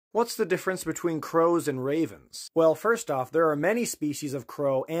What's the difference between crows and ravens? Well, first off, there are many species of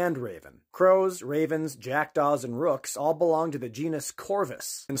crow and raven. Crows, ravens, jackdaws, and rooks all belong to the genus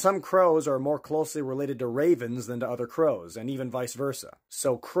Corvus, and some crows are more closely related to ravens than to other crows, and even vice versa.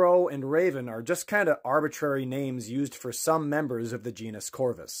 So crow and raven are just kind of arbitrary names used for some members of the genus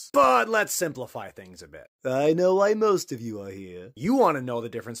Corvus. But let's simplify things a bit. I know why most of you are here. You want to know the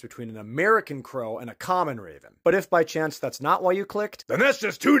difference between an American crow and a common raven. But if by chance that's not why you clicked, then that's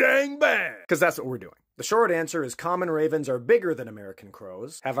just too dang bad! Because that's what we're doing. The short answer is common ravens are bigger than American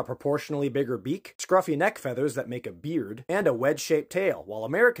crows, have a proportionally bigger beak, scruffy neck feathers that make a beard, and a wedge-shaped tail, while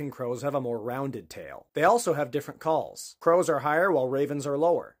American crows have a more rounded tail. They also have different calls. Crows are higher while ravens are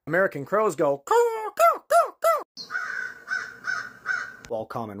lower. American crows go caw, caw, caw, caw, while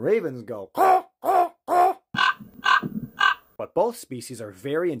common ravens go caw, caw, caw. But both species are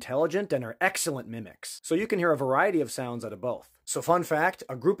very intelligent and are excellent mimics, so you can hear a variety of sounds out of both. So fun fact,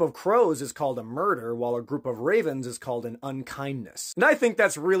 a group of crows is called a murder, while a group of ravens is called an unkindness. And I think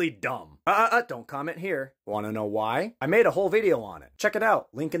that's really dumb. Don't comment here. Wanna know why? I made a whole video on it. Check it out,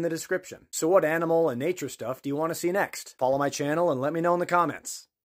 link in the description. So what animal and nature stuff do you want to see next? Follow my channel and let me know in the comments.